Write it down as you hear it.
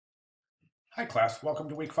Hi class, welcome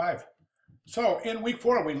to week 5. So in week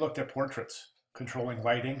 4 we looked at portraits, controlling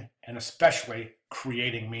lighting, and especially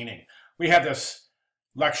creating meaning. We had this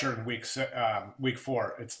lecture in week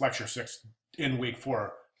 4, it's lecture 6 in week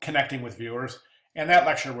 4, connecting with viewers. And that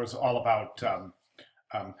lecture was all about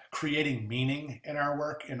creating meaning in our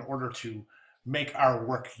work in order to make our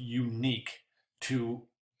work unique, to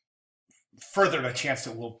further the chance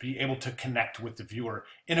that we'll be able to connect with the viewer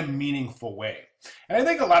in a meaningful way. And I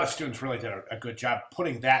think a lot of students really did a good job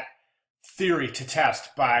putting that theory to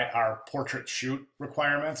test by our portrait shoot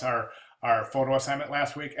requirements, our photo assignment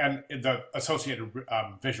last week, and the associated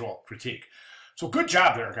visual critique. So good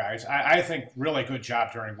job there, guys. I think really good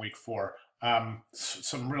job during week 4.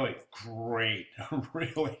 Some really great,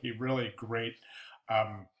 really great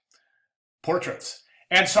portraits.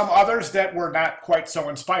 And some others that were not quite so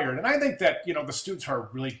inspired. And I think that, the students are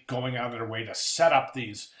really going out of their way to set up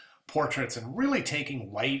these portraits and really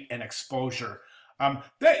taking light and exposure.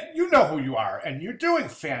 That you know who you are, and you're doing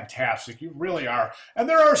fantastic. You really are. And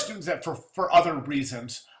there are students that for other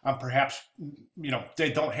reasons, perhaps,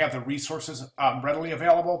 they don't have the resources readily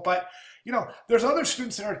available. But, there's other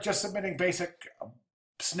students that are just submitting basic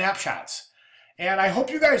snapshots. And I hope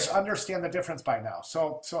you guys understand the difference by now.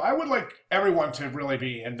 So I would like everyone to really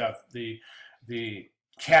be in the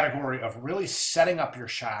category of really setting up your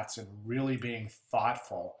shots and really being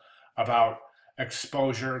thoughtful about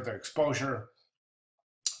exposure,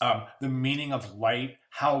 the meaning of light,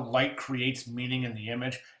 how light creates meaning in the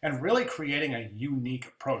image, and really creating a unique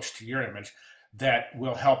approach to your image that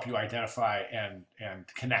will help you identify and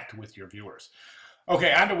connect with your viewers.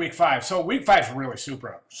 Okay, on to week 5. So week 5 is really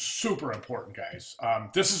super important, guys.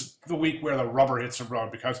 This is the week where the rubber hits the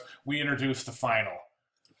road because we introduce the final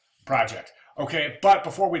project. Okay, but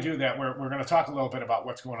before we do that, we're going to talk a little bit about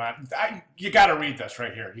what's going on. You got to read this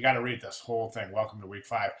right here. You got to read this whole thing. Welcome to week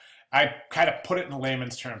 5. I kind of put it in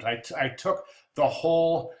layman's terms. I took the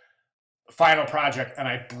whole final project and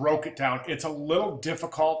I broke it down. It's a little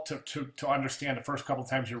difficult to understand the first couple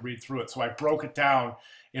times you read through it. So I broke it down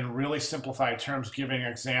in really simplified terms, giving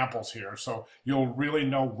examples here. So you'll really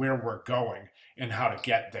know where we're going and how to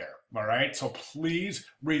get there. All right. So please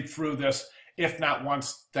read through this. If not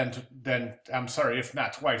once, then I'm sorry, if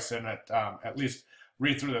not twice, then at least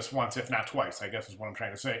read through this once, if not twice, I guess is what I'm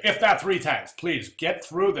trying to say. If not 3 times, please get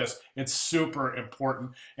through this. It's super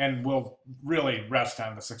important and will really rest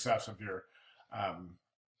on the success of your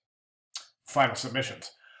final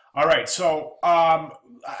submissions. All right, so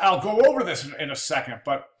I'll go over this in a second,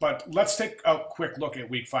 but let's take a quick look at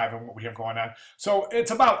week 5 and what we have going on. So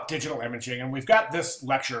it's about digital imaging, and we've got this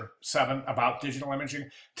lecture 7 about digital imaging.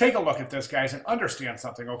 Take a look at this, guys, and understand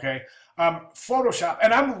something, okay? Photoshop,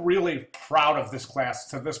 and I'm really proud of this class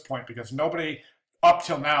to this point because nobody up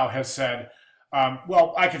till now has said,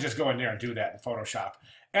 well, I could just go in there and do that in Photoshop.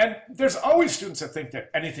 And there's always students that think that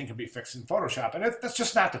anything can be fixed in Photoshop, and that's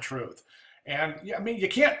just not the truth. And I mean, you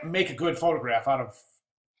can't make a good photograph out of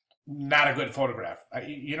not a good photograph.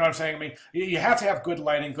 You know what I'm saying? I mean, you have to have good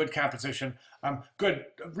lighting, good composition,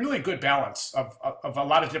 really good balance of a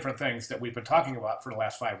lot of different things that we've been talking about for the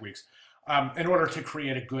last 5 weeks in order to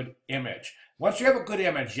create a good image. Once you have a good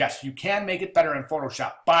image, yes, you can make it better in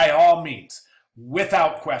Photoshop by all means.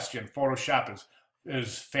 Without question, Photoshop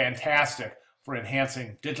is fantastic for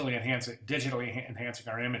digitally enhancing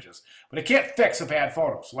our images. But it can't fix a bad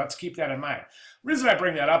photo, so let's keep that in mind. The reason I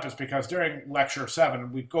bring that up is because during lecture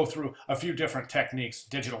 7, we go through a few different techniques,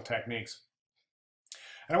 digital techniques.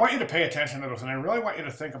 And I want you to pay attention to those, and I really want you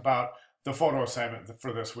to think about the photo assignment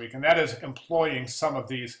for this week, and that is employing some of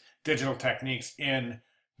these digital techniques in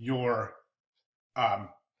your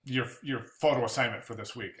photo assignment for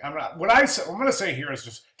this week. What I'm going to say here is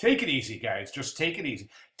just take it easy, guys. Just take it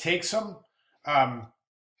easy. Take some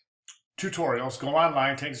tutorials. Go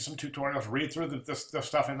online, take some tutorials, read through the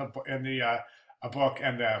stuff in the book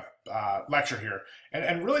and the lecture here,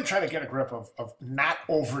 and really try to get a grip of not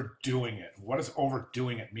overdoing it. What does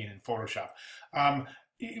overdoing it mean in Photoshop?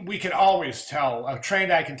 We can always tell, a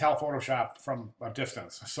trained eye can tell Photoshop from a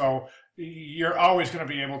distance. So you're always going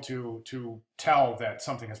to be able to tell that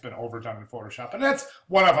something has been overdone in Photoshop. And that's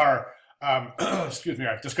one of our, excuse me,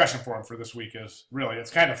 our discussion forum for this week is really,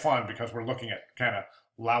 it's kind of fun because we're looking at kind of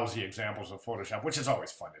lousy examples of Photoshop, which is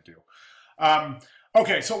always fun to do.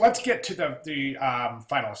 Okay, so let's get to the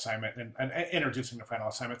final assignment and introducing the final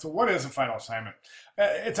assignment. So what is a final assignment?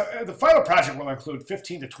 The final project will include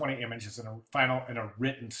 15 to 20 images in a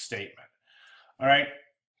written statement. All right.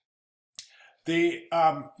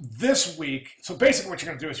 This week, so basically what you're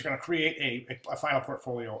going to do is you're going to create a final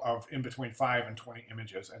portfolio of in between 5 and 20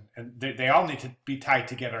 images, and they all need to be tied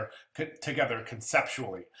together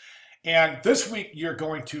conceptually. And this week you're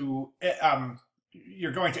going to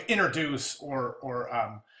introduce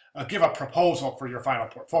or give a proposal for your final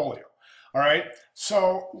portfolio. All right.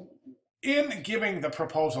 So in giving the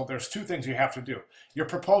proposal, there's two things you have to do. Your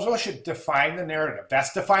proposal should define the narrative.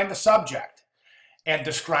 That's define the subject and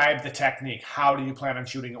describe the technique. How do you plan on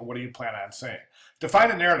shooting it? What do you plan on saying?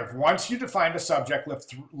 Define a narrative. Once you define the subject,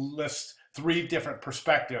 list 3 different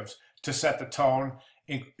perspectives to set the tone.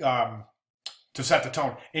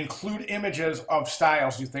 Include images of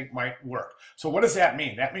styles you think might work. So what does that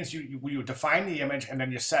mean? That means you define the image and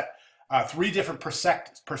then you set 3 different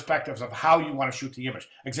perspectives of how you want to shoot the image.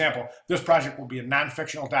 Example, this project will be a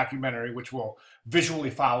non-fictional documentary which will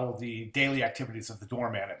visually follow the daily activities of the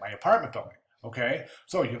doorman at my apartment building. Okay,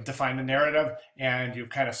 so you've defined the narrative and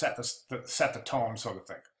you've kind of set the tone, so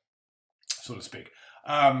to speak.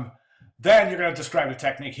 Then you're going to describe the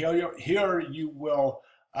technique. Here you will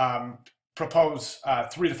propose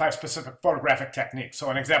 3 to 5 specific photographic techniques.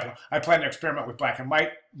 So an example, I plan to experiment with black and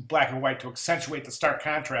white to accentuate the stark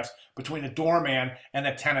contrast between the doorman and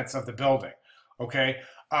the tenants of the building. Okay.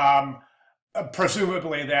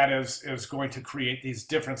 Presumably that is going to create these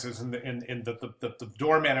differences in the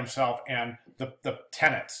doorman himself and the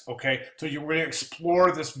tenants. Okay, so you're going to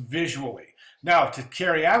explore this visually. Now, to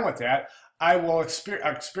carry on with that, I will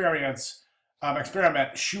experiment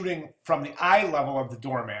shooting from the eye level of the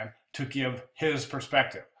doorman to give his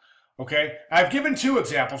perspective. Okay, I've given 2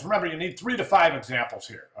 examples. Remember, you need 3 to 5 examples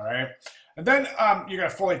here. All right, and then you're going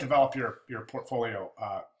to fully develop your portfolio,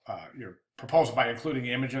 your proposal by including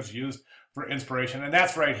the images used for inspiration, and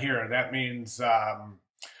that's right here. That means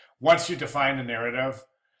once you define the narrative,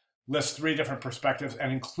 list 3 different perspectives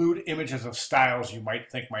and include images of styles you might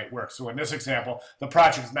think might work. So in this example, the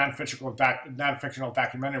project is non-fictional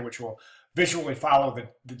documentary which will visually follow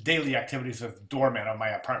the daily activities of the doorman of my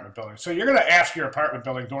apartment building. So you're going to ask your apartment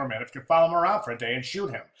building doorman if you can follow him around for a day and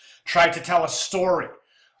shoot him. Try to tell a story.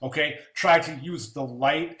 Okay, try to use the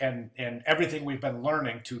light and everything we've been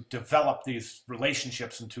learning to develop these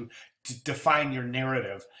relationships and to define your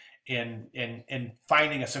narrative in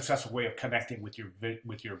finding a successful way of connecting with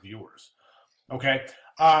your viewers. Okay,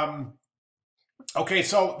 okay.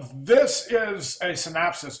 So this is a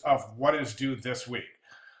synopsis of what is due this week.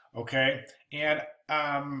 Okay, and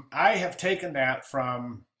I have taken that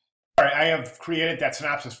from. I have created that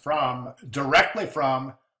synopsis directly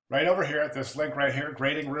from. Right over here at this link right here,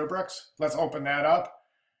 grading rubrics. Let's open that up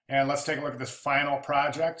and let's take a look at this final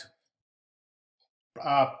project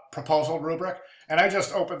proposal rubric. And I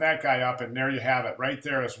just opened that guy up and there you have it. Right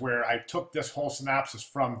there is where I took this whole synopsis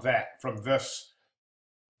from this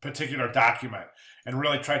particular document and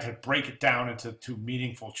really tried to break it down into 2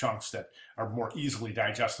 meaningful chunks that are more easily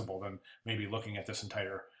digestible than maybe looking at this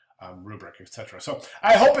entire rubric, etc. So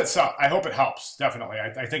I hope it helps. Definitely,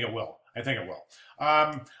 I think it will. I think it will.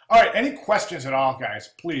 All right. Any questions at all, guys?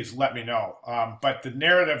 Please let me know. But the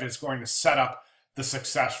narrative is going to set up the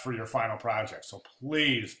success for your final project. So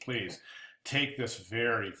please take this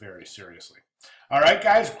very, very seriously. All right,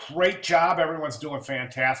 guys. Great job. Everyone's doing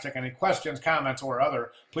fantastic. Any questions, comments, or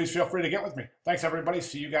other? Please feel free to get with me. Thanks, everybody.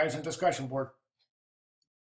 See you guys in discussion board.